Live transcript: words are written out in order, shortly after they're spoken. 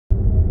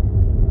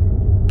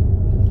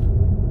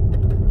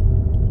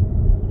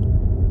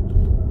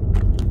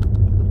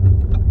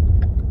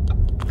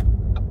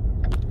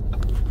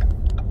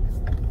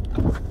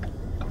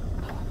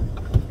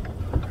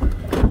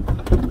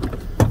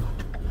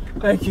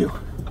Thank you.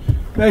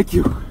 Thank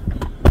you.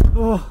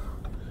 Oh,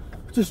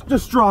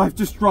 just drive.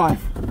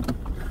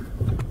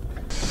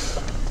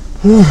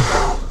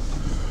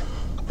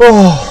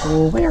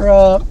 Oh. Where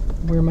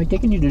am I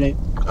taking you today?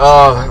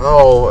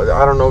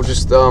 I don't know.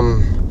 Just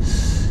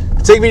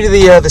take me to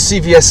the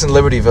CVS in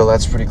Libertyville.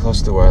 That's pretty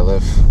close to where I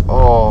live.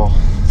 Oh,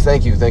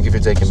 thank you for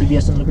taking me.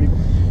 CVS in Libertyville?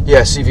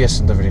 Yeah, CVS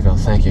in Libertyville.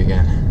 Thank you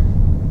again.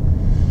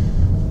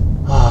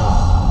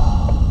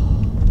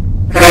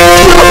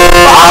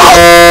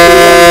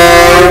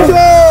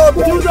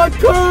 Welcome to the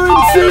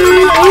Currency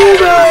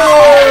Uber!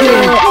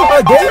 A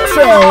game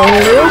show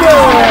in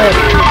Uber!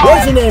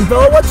 What's your name,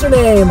 fella? What's your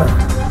name?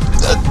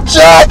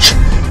 Jack!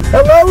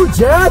 Hello,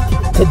 Jack!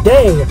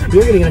 Today,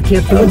 you're going to get a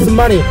chance to win some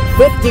money.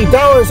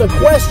 $50 a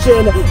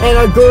question and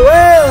a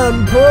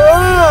grand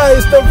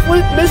prize to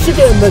Flint,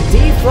 Michigan, the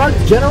D-Front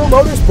General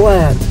Motors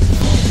plant.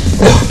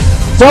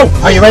 So,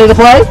 are you ready to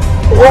play?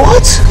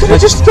 What? Can I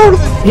just go to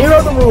the... Here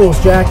are the rules,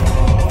 Jack.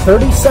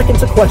 30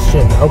 seconds a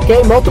question,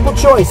 okay? Multiple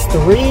choice.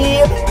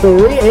 Three,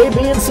 A,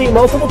 B, and C,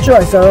 multiple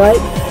choice, all right?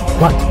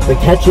 But the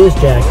catch is,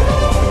 Jack,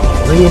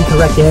 3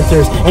 incorrect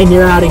answers, and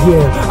you're out of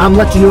here. I'm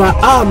letting you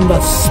out on the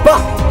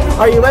spot.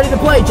 Are you ready to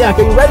play, Jack?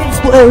 Are you ready to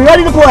play? Are you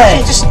ready to play? Can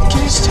you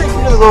just take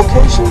me to the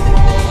location?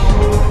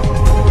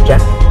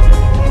 Jack,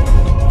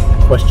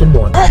 question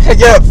 1.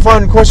 Yeah,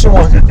 fun. Question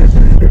 1.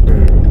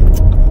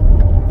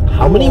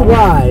 How many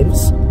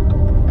wives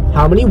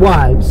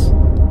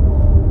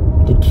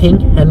did King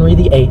Henry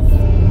VIII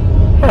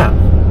have?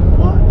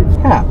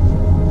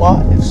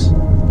 Wives.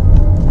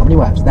 How many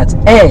wives? That's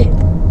A,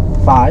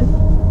 5,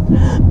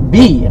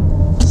 B,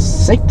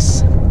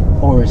 6,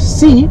 or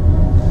C,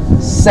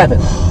 7.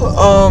 I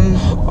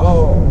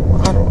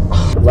don't...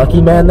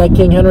 Lucky man, that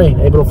King Henry,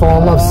 able to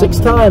fall in love 6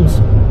 times.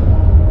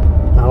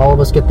 Not all of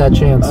us get that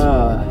chance.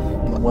 I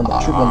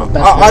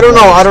don't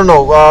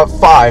know.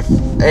 5.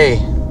 A.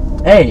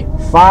 A,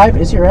 5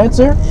 is your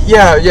answer?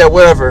 Yeah,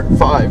 whatever.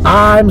 5.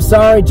 I'm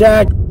sorry,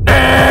 Jack.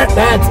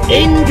 That's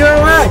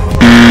incorrect.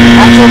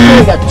 That's okay.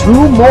 We got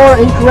 2 more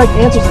incorrect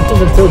answers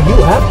until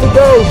you have to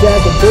go,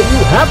 Jack. Until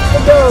you have to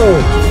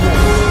go.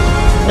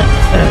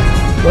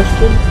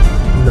 Question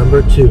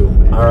number 2.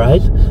 All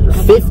right.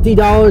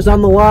 $50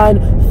 on the line.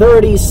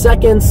 30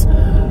 seconds.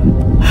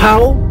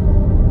 How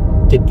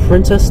did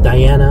Princess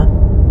Diana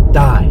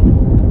die?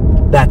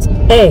 That's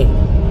A,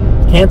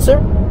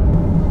 cancer,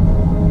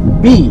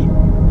 B,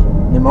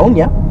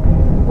 pneumonia,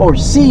 or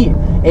C,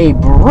 a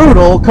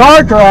brutal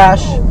car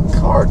crash.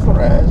 Car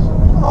crash.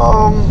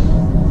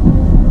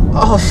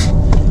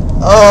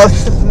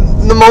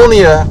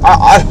 Pneumonia.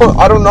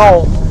 I don't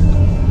know.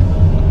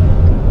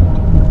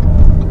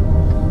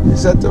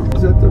 Is that the...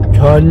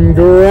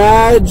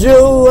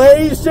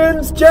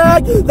 Congratulations,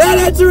 Jack! That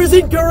answer is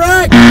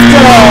incorrect!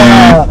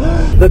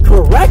 The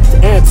correct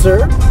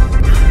answer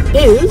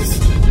is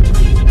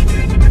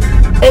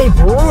a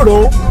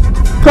brutal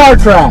car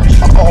crash.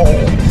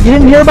 You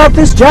didn't hear about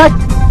this, Jack?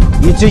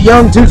 You too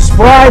young, too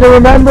spry to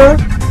remember?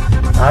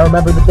 I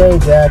remember the day,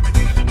 Jack.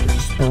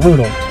 Just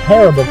brutal,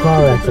 terrible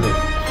car accident.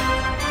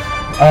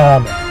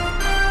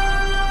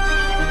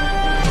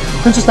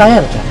 Princess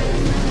Diana, Jack.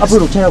 A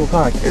brutal, terrible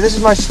car accident. Hey, this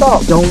is my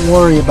stop. Don't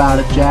worry about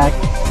it, Jack.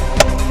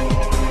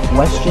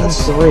 Question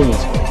 3.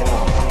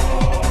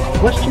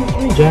 Question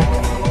 3, Jack.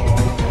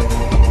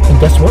 And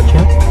guess what,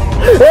 Jack?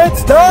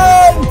 It's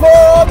time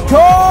for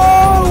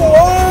Car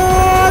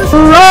Wash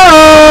Round!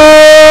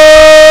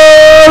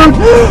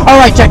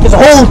 Alright, Jack, there's a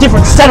whole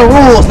different set of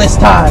rules this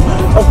time.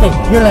 Okay,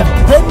 you're gonna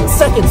have 10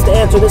 seconds to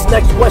answer this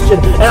next question,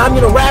 and I'm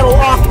gonna rattle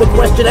off the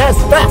question as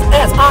fast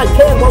as I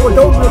can while we're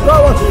going to the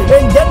car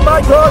and get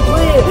my car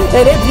clean.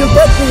 And if you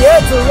get the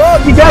answer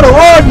wrong, you gotta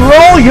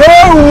unroll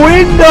your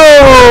window!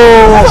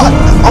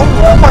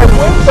 Unroll my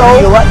window?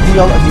 Do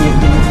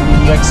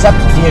you accept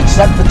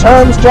the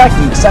terms, Jack? Do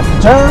you accept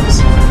the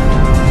terms?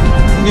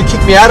 You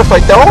kick me out if I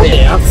don't?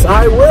 Yes,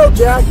 I will,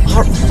 Jack.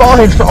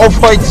 Fine. All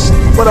right,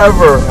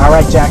 whatever. All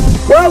right, Jack.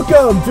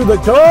 Welcome to the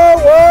Car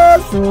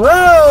Wash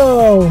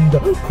Round.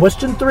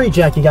 Question 3,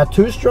 Jack. You got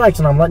 2 strikes,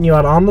 and I'm letting you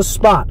out on the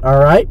spot. All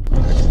right?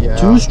 Yeah.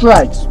 2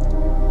 strikes.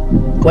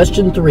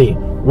 Question 3.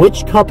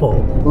 Which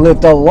couple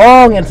lived a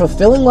long and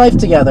fulfilling life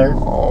together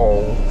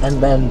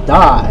and then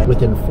died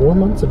within 4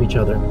 months of each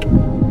other?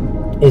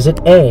 Is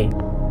it A,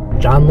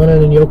 John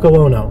Lennon and Yoko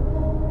Ono,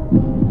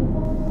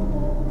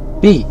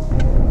 B,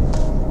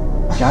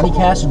 Johnny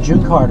Cash and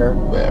June Carter,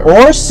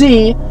 or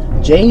C,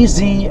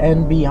 Jay-Z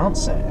and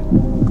Beyonce?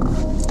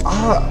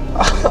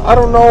 I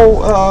don't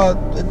know.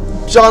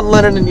 John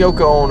Lennon and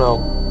Yoko Ono.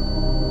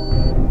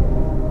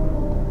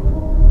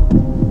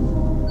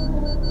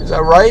 Is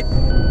that right?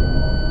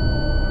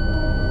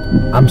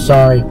 I'm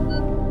sorry.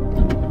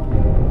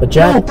 But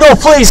Jack... No,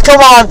 please,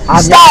 come on!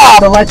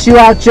 Stop! To let you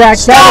out, Jack.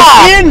 Stop!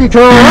 That is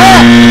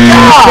incorrect!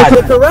 God!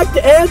 The correct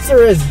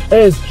answer is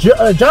is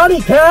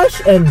Johnny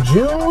Cash and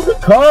June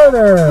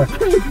Carter.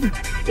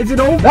 Is it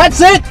over?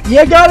 That's it.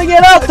 You gotta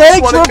get up.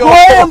 Thanks for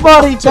playing,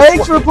 buddy.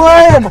 Thanks for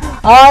playing.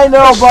 I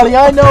know,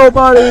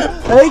 buddy.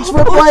 Thanks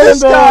for playing,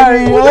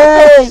 baby.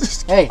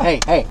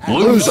 Hey.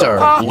 Loser.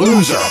 Cry,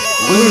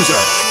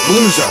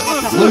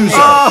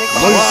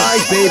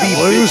 baby,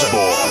 loser.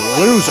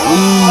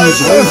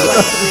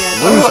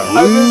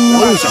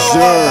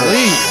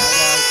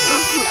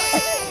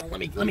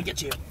 Let me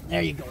get you.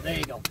 There you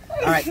go.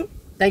 All right.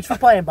 Thanks for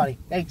playing, buddy.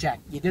 Hey, Jack,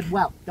 you did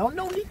well. No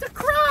need to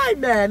cry,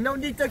 man. No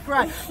need to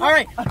cry. All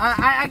right,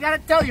 I gotta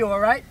tell you,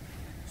 all right?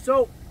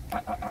 So,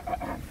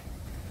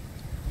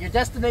 your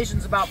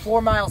destination's about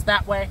 4 miles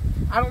that way.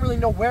 I don't really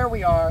know where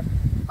we are,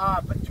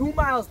 but 2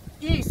 miles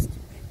east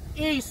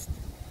is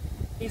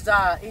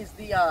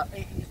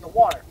the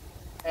water.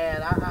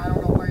 And I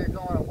don't know where you're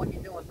going or what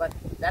you're doing, but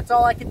that's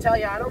all I can tell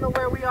you. I don't know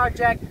where we are,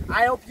 Jack.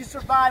 I hope you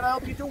survive. I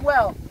hope you do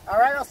well. All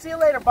right, I'll see you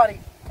later, buddy.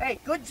 Hey,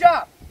 good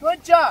job.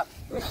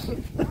 Thanks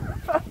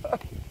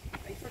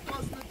for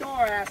closing the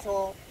door,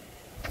 asshole.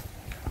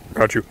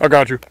 I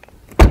got you.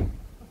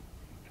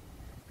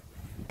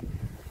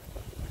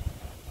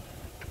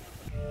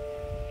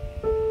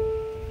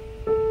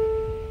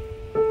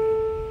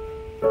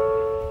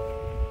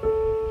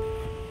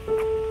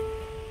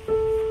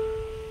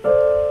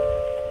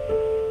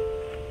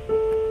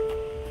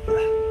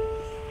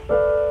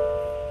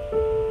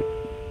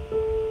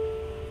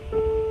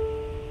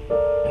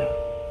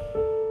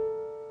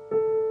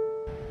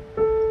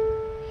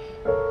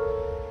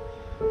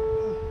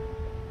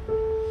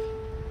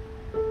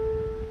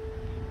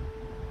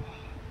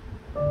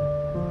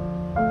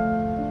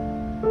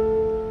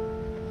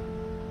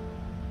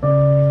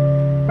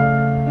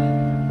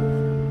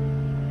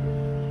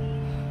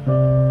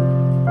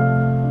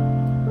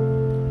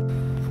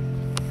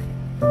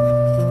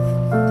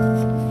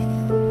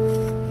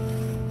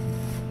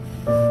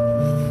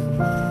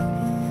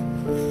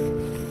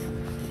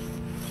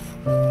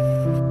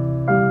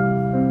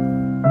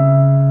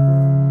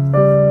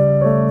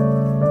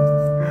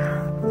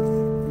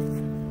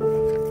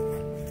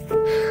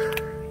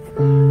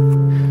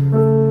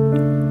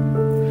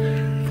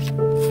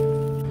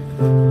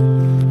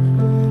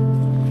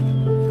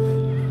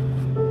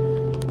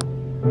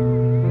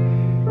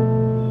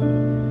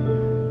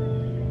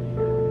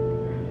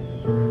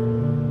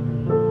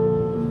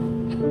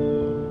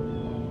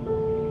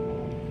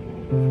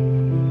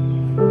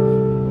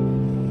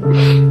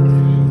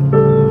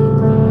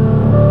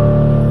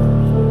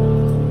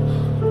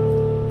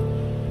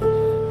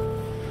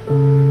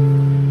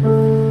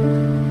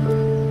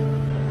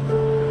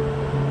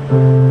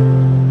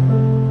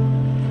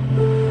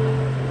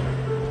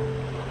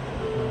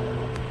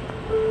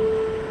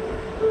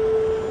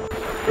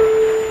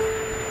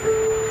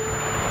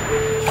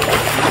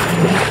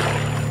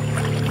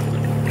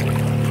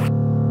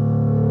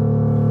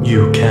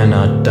 You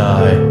cannot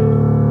die.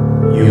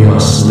 You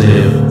must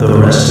live the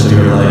rest of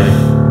your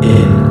life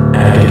in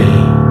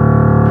agony.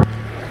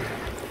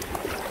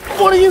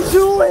 What are you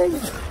doing?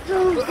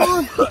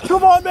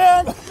 Come on,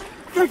 man.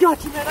 I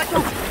got you, man. I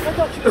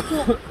got you.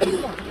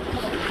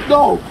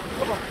 No.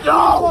 Come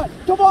on.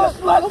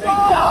 Just let me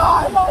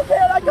die. Come on,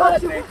 man. I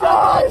got you. I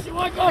got you.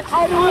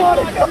 I don't want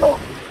to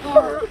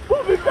go.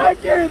 Put me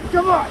back in.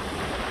 Come on.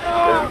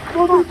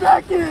 Put me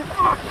back in.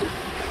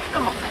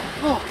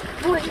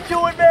 What are you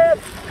doing, man?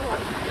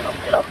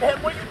 Get up, man.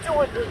 What are you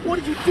doing? What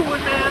are you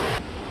doing, man?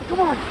 Come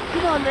on,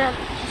 man.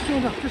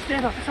 Just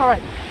stand up. It's all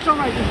right,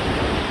 man.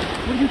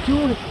 What are you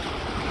doing?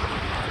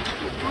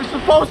 You're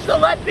supposed to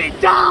let me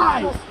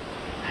die.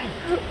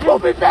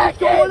 Put me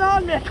back in. What's going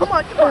on, man? Come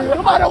on.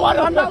 I don't want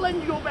to. I'm not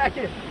letting you go back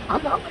in.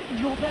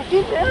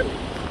 Man.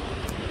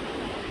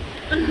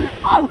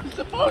 I was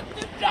supposed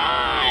to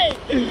die.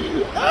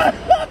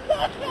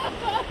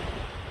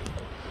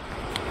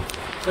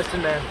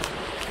 Listen, man.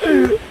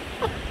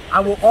 I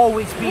will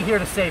always be here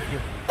to save you.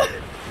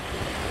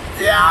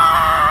 Yeah!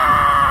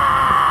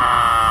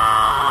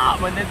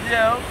 When did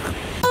you?